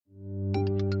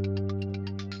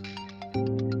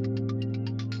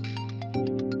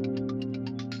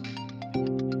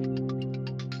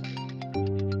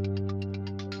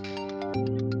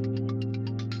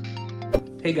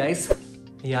Hey guys,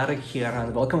 Jarek here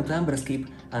and welcome to Amberscape,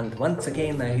 and once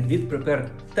again I did prepare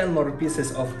 10 more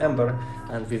pieces of amber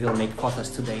and we will make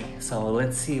photos today. So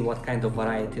let's see what kind of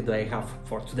variety do I have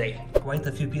for today. Quite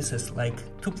a few pieces, like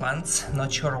 2 plants,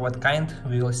 not sure what kind,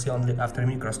 we will see only after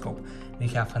microscope. We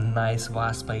have a nice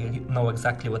wasp, I know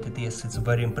exactly what it is, it's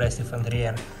very impressive and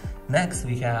rare. Next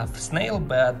we have snail,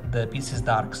 but the piece is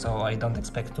dark, so I don't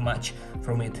expect too much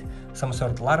from it. Some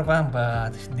sort of larva,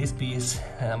 but this piece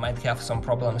might have some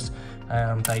problems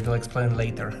and I will explain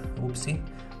later. Oopsie.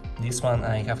 This one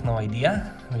I have no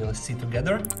idea, we'll see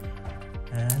together.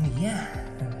 And yeah,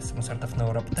 some sort of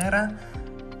Neuroptera,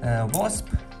 wasp,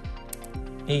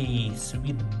 a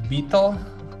sweet beetle,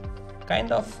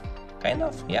 kind of,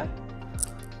 yeah.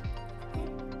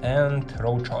 And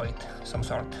roachoid, some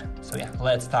sort. So yeah,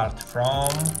 let's start from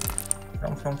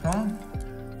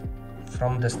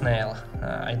the snail.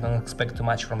 I don't expect too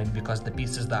much from it because the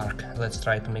piece is dark. Let's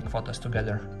try to make photos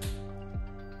together.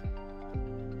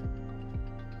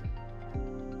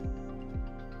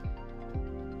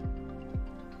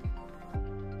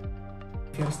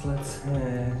 First, let's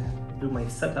do my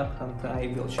setup, and I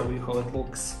will show you how it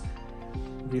looks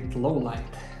with low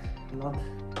light. Not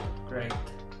great.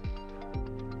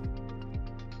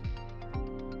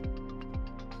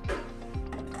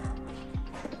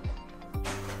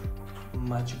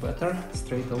 Much better,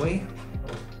 straight away.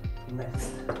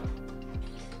 Next.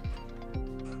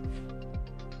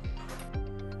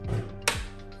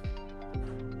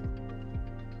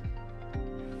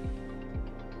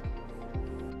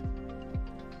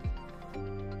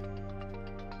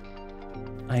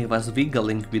 I was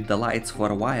wiggling with the lights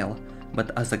for a while,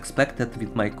 but as expected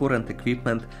with my current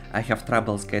equipment, I have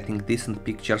troubles getting decent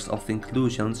pictures of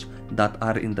inclusions that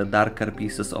are in the darker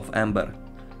pieces of amber.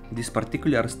 This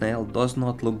particular snail does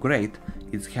not look great,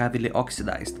 it's heavily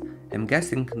oxidized. I'm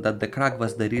guessing that the crack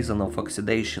was the reason of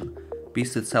oxidation.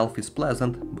 Piece itself is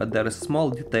pleasant, but there is a small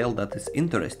detail that is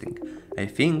interesting. I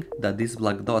think that these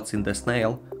black dots in the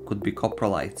snail could be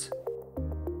coprolites.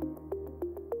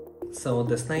 So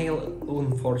the snail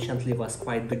unfortunately was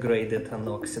quite degraded and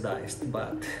oxidized,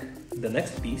 but the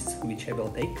next piece, which I will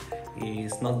take,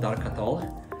 is not dark at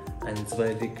all. And it's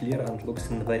very clear and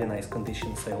looks in very nice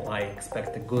condition, so I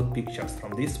expect good pictures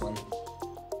from this one.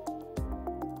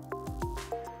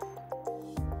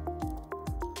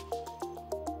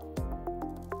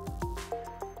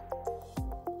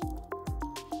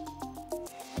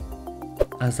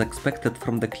 As expected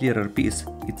from the clearer piece,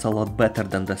 it's a lot better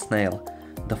than the snail.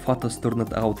 The photos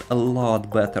turned out a lot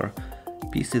better.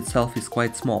 Piece itself is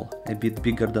quite small, a bit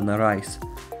bigger than a rice.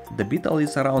 The beetle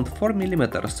is around 4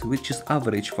 mm, which is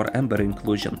average for amber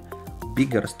inclusion.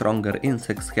 Bigger, stronger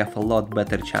insects have a lot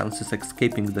better chances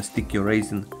escaping the sticky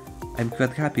resin. I'm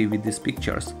quite happy with these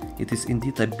pictures. It is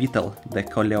indeed a beetle, the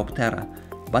Coleoptera,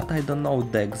 but I don't know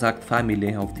the exact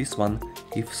family of this one.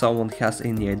 If someone has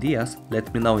any ideas,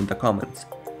 let me know in the comments.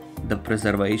 The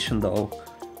preservation though,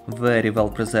 very well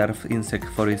preserved insect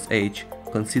for its age,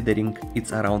 considering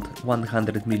it's around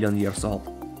 100 million years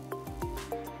old.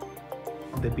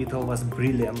 The beetle was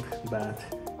brilliant, but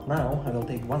now I will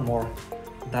take one more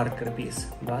darker piece,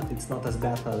 but it's not as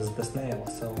bad as the snail,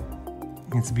 so...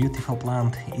 It's a beautiful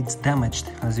plant, it's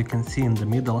damaged, as you can see in the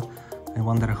middle. I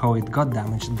wonder how it got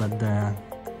damaged, but the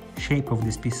shape of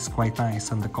this piece is quite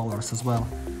nice and the colors as well.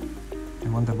 I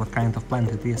wonder what kind of plant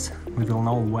it is. We will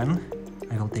know when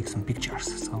I will take some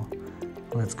pictures, so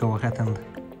let's go ahead and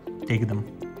take them.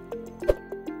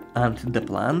 And the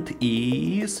plant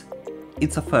is...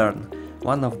 it's a fern.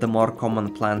 One of the more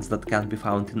common plants that can be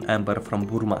found in amber from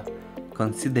Burma.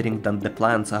 Considering that the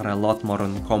plants are a lot more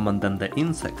uncommon than the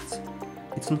insects,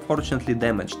 it's unfortunately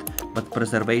damaged, but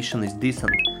preservation is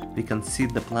decent. We can see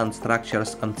the plant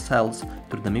structures and cells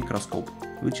through the microscope,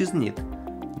 which is neat.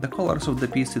 The colors of the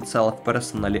piece itself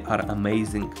personally are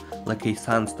amazing, like a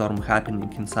sandstorm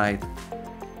happening inside.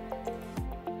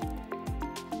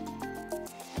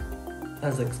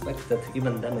 As expected,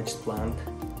 even damaged plant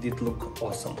did look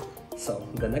awesome. So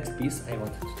the next piece I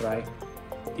wanted to try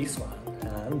this one,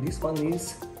 and this one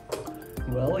is,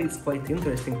 well, it's quite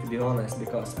interesting to be honest,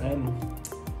 because I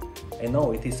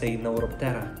know it is a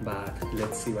Neuroptera, but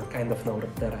let's see what kind of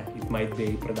Neuroptera. It might be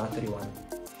a predatory one.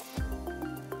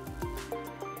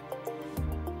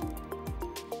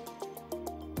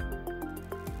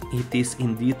 It is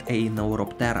indeed a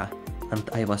Neuroptera, and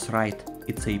I was right,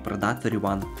 it's a predatory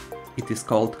one. It is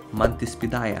called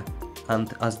Mantispidaea,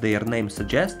 and as their name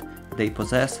suggests, they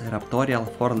possess raptorial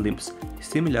forelimbs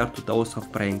similar to those of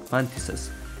praying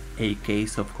mantises, a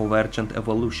case of convergent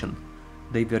evolution.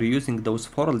 They were using those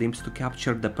forelimbs to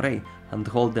capture the prey and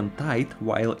hold them tight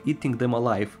while eating them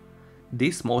alive.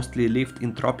 These mostly lived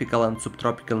in tropical and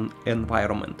subtropical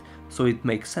environment, so it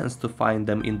makes sense to find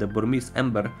them in the Burmese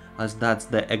amber, as that's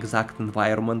the exact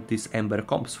environment this amber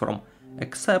comes from,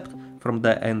 except from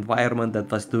the environment that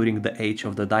was during the age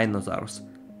of the dinosaurs.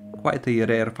 Quite a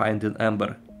rare find in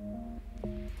amber.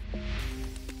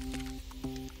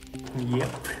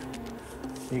 Yep,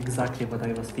 exactly what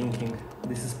I was thinking.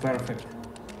 This is perfect.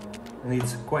 And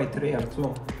it's quite rare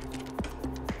too.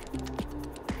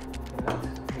 But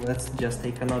let's just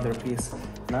take another piece.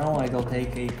 Now I will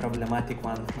take a problematic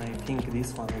one. I think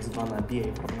this one is gonna be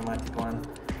a problematic one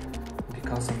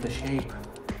because of the shape.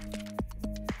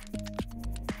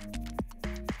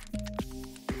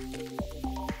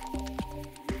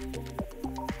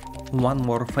 One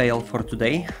more fail for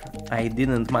today. I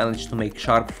didn't manage to make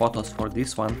sharp photos for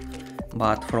this one,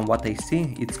 but from what I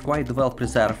see it's quite well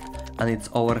preserved and it's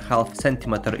over half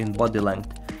centimeter in body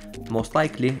length. Most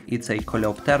likely it's a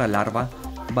Coleoptera larva,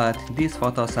 but these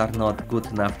photos are not good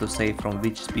enough to say from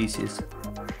which species.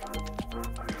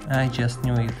 I just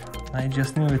knew it. I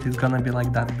just knew it's gonna be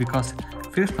like that, because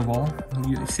first of all,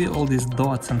 you see all these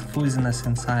dots and fuzziness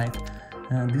inside.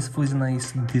 This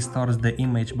fuzziness distorts the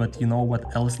image, but you know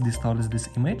what else distorts this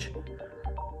image?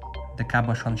 The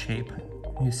cabochon shape.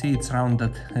 You see it's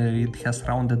rounded, it has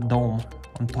rounded dome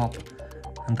on top,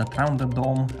 and that rounded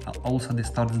dome also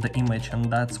distorts the image,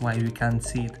 and that's why we can't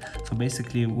see it. So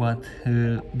basically what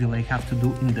will I have to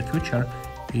do in the future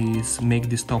is make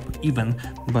this top even,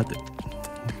 but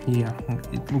yeah,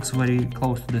 it looks very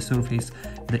close to the surface,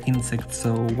 the insect.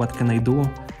 So what can I do?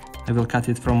 I will cut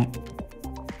it from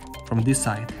this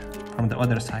side, from the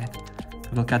other side.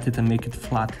 I will cut it and make it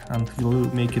flat, and we'll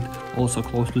make it also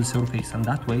close to the surface, and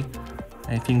that way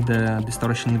I think the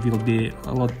distortion will be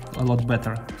a lot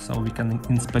better, so we can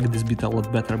inspect this bit a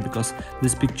lot better, because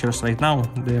these pictures right now,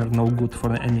 they are no good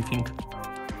for anything.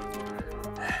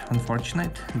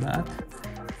 Unfortunate, but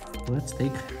let's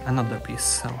take another piece.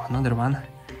 So another one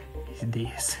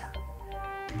is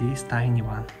this tiny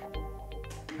one,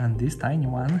 and this tiny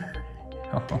one,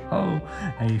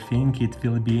 I think it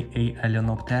will be a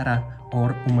Alenoptera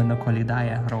or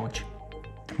Umenocolidae roach,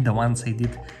 the ones I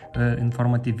did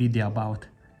informative video about.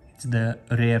 It's the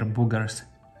rare boogers,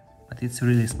 but it's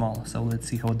really small, so let's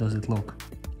see how does it look.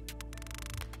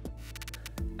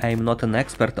 I'm not an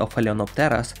expert of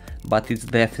Alenopteras, but it's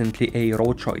definitely a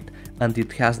roachoid, and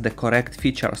it has the correct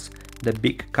features, the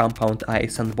big compound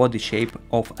eyes and body shape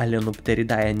of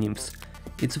Alenopteridae nymphs.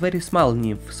 It's very small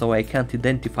nymph, so I can't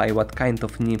identify what kind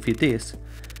of nymph it is.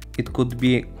 It could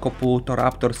be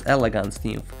Copulotoraptor's elegans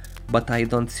nymph, but I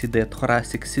don't see the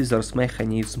thoracic scissors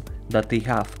mechanism that they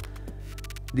have.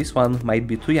 This one might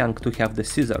be too young to have the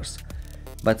scissors,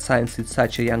 but since it's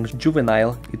such a young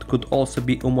juvenile, it could also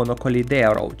be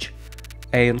Umenocolidae roach.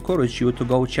 I encourage you to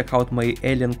go check out my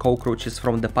alien cockroaches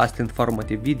from the past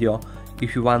informative video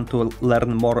if you want to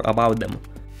learn more about them.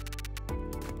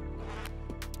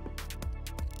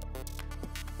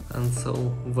 And so,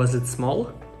 was it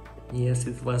small? Yes,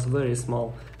 it was very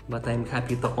small, but I'm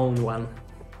happy to own one.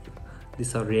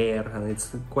 These are rare and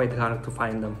it's quite hard to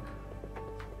find them.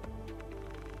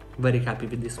 Very happy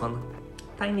with this one.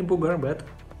 Tiny booger, but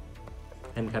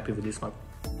I'm happy with this one.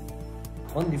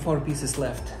 Only 4 pieces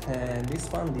left. And this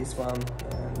one, and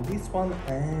this one,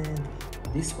 and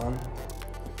this one.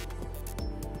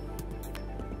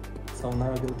 So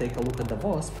now we'll take a look at the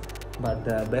wasp, but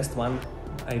the best one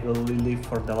I will leave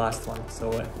for the last one, so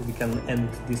we can end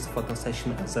this photo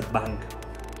session as a bang.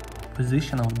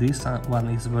 Position of this one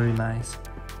is very nice.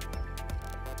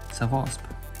 It's a wasp,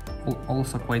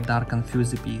 also quite dark and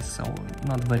fuzzy piece, so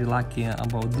not very lucky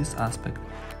about this aspect.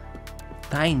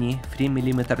 Tiny 3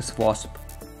 mm wasp.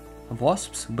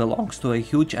 Wasps belongs to a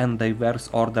huge and diverse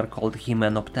order called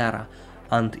Hymenoptera,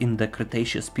 and in the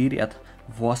Cretaceous period,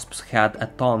 wasps had a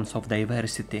tons of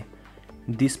diversity.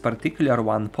 This particular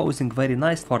one posing very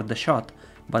nice for the shot,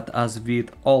 but as with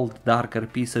all darker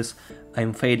pieces,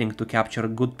 I'm failing to capture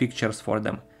good pictures for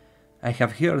them. I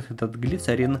have heard that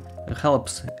glycerin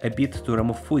helps a bit to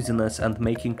remove fuzziness and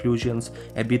make inclusions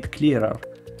a bit clearer.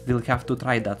 We'll have to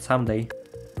try that someday.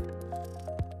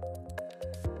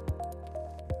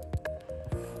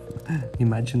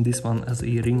 Imagine this one as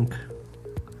a ring.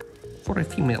 For a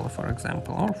female, for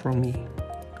example, or for me.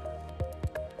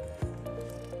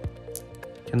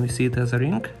 Can we see it as a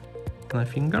ring on a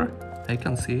finger? I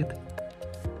can see it.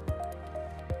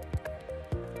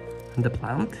 And the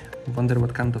plant, wonder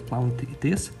what kind of plant it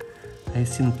is. I've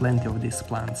seen plenty of these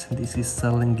plants. This is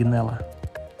Linginella,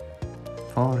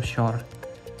 for sure.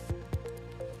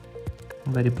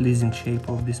 Very pleasing shape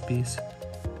of this piece.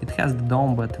 It has the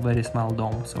dome, but very small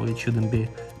dome, so it shouldn't be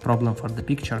problem for the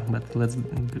picture, but let's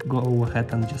go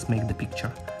ahead and just make the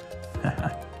picture.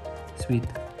 Sweet.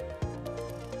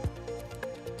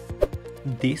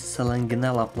 This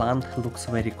Selenginella plant looks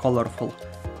very colorful,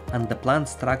 and the plant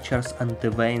structures and the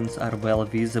veins are well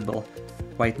visible.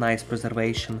 Quite nice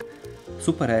preservation.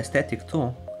 Super aesthetic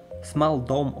too. Small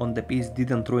dome on the piece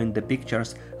didn't ruin the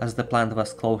pictures as the plant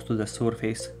was close to the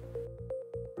surface.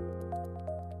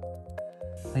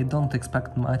 I don't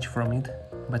expect much from it,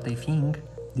 but I think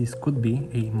this could be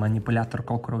a manipulator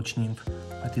cockroach nymph,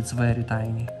 but it's very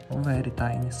tiny,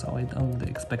 so I don't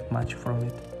expect much from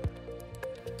it.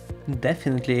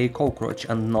 Definitely a cockroach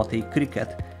and not a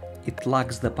cricket. It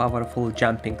lacks the powerful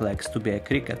jumping legs to be a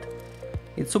cricket.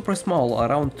 It's super small,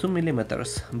 around 2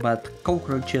 mm, but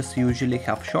cockroaches usually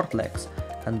have short legs,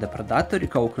 and the predatory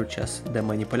cockroaches, the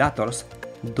manipulators,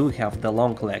 do have the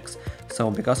long legs,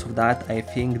 so because of that I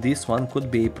think this one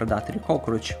could be a predatory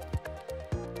cockroach.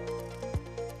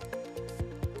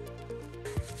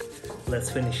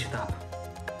 Let's finish it up.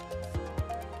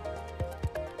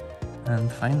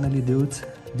 And finally, dudes,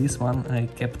 this one I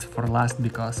kept for last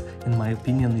because in my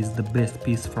opinion is the best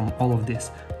piece from all of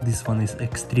this. This one is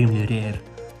extremely rare.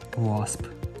 Wasp.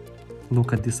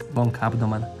 Look at this long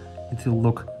abdomen. It will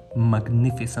look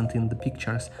magnificent in the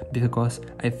pictures because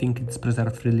I think it's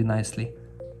preserved really nicely.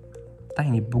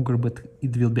 Tiny booger, but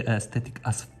it will be aesthetic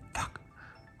as fuck.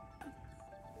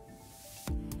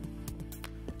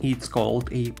 It's called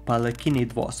a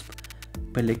paleocinid wasp.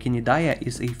 Paleocinidae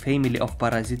is a family of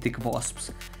parasitic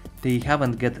wasps. They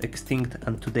haven't get extinct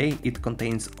and today it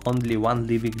contains only one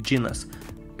living genus,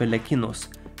 Pelecinus,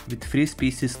 with 3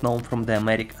 species known from the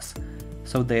Americas,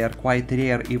 so they are quite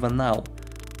rare even now.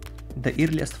 The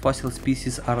earliest fossil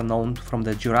species are known from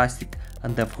the Jurassic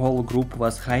and the whole group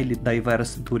was highly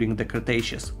diverse during the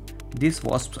Cretaceous. These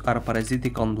wasps are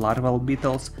parasitic on larval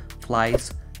beetles,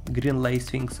 flies, green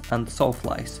lacewings and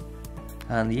sawflies.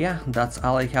 And yeah, that's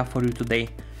all I have for you today.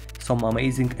 Some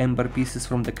amazing amber pieces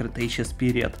from the Cretaceous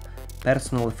period.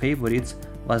 Personal favorites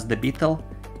was the beetle,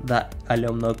 the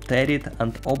Alemnopterid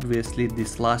and obviously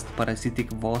this last parasitic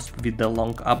wasp with the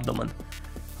long abdomen.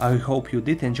 I hope you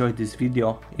did enjoy this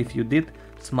video. If you did,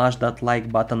 smash that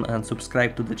like button and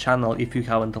subscribe to the channel if you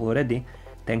haven't already.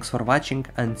 Thanks for watching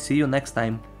and see you next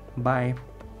time. Bye!